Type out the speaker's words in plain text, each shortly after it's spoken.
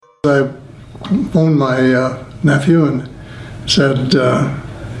I phoned my nephew and said,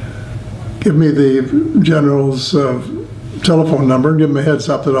 give me the general's telephone number and give him a heads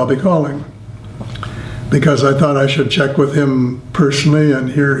up that I'll be calling. Because I thought I should check with him personally and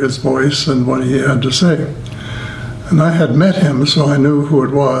hear his voice and what he had to say. And I had met him, so I knew who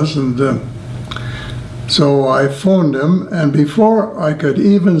it was. And so I phoned him, and before I could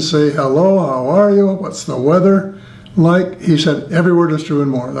even say, hello, how are you, what's the weather like, he said, every word is true and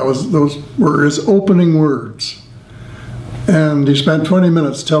more. Those were his opening words. And he spent 20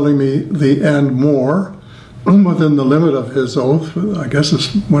 minutes telling me the and more, within the limit of his oath. I guess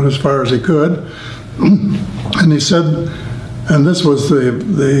it went as far as he could. And he said, and this was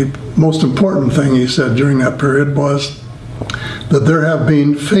the most important thing he said during that period, was that there have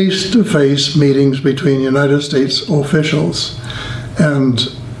been face-to-face meetings between United States officials and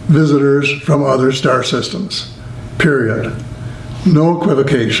visitors from other star systems, period. No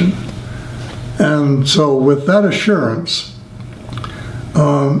equivocation. And so with that assurance,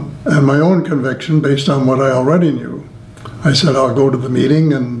 and my own conviction based on what I already knew, I said, I'll go to the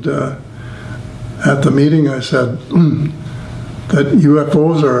meeting. And at the meeting I said that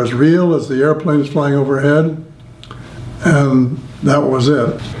UFOs are as real as the airplanes flying overhead, and that was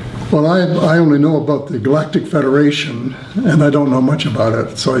it. Well, I only know about the Galactic Federation, and I don't know much about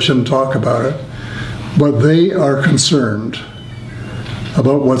it, so I shouldn't talk about it. But they are concerned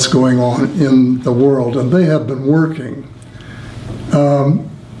about what's going on in the world, and they have been working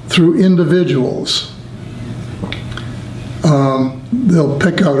through individuals. They'll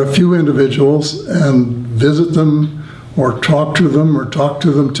pick out a few individuals and visit them or talk to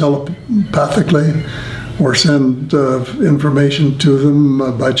them telepathically, or send information to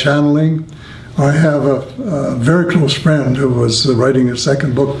them by channeling. I have a very close friend who was writing a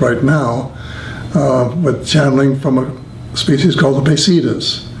second book right now with channeling from a species called the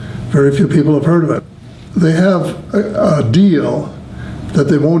Basidas. Very few people have heard of it. They have a deal that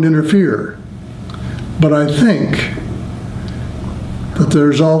they won't interfere, but I think that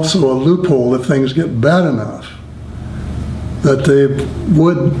there's also a loophole if things get bad enough that they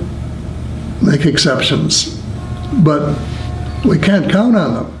would make exceptions, but we can't count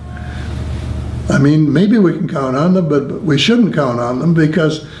on them. I mean, maybe we can count on them, but we shouldn't count on them,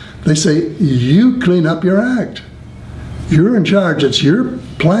 because they say, you clean up your act. You're in charge, it's your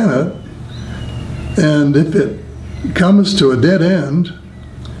planet, and if it comes to a dead end,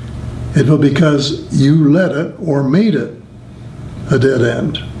 it will be because you let it or made it a dead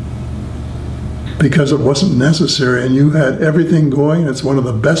end, because it wasn't necessary, and you had everything going. It's one of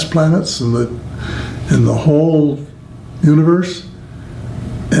the best planets in the whole universe,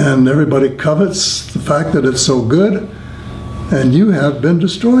 and everybody covets the fact that it's so good, and you have been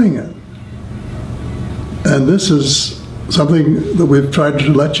destroying it. And this is something that we've tried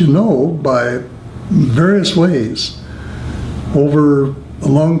to let you know by various ways over a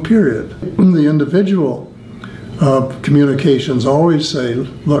long period. The individual communications always say,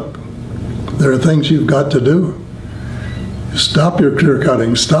 look, there are things you've got to do. Stop your clear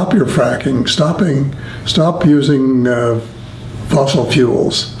cutting, stop your fracking, stop using fossil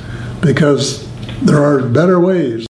fuels, because there are better ways.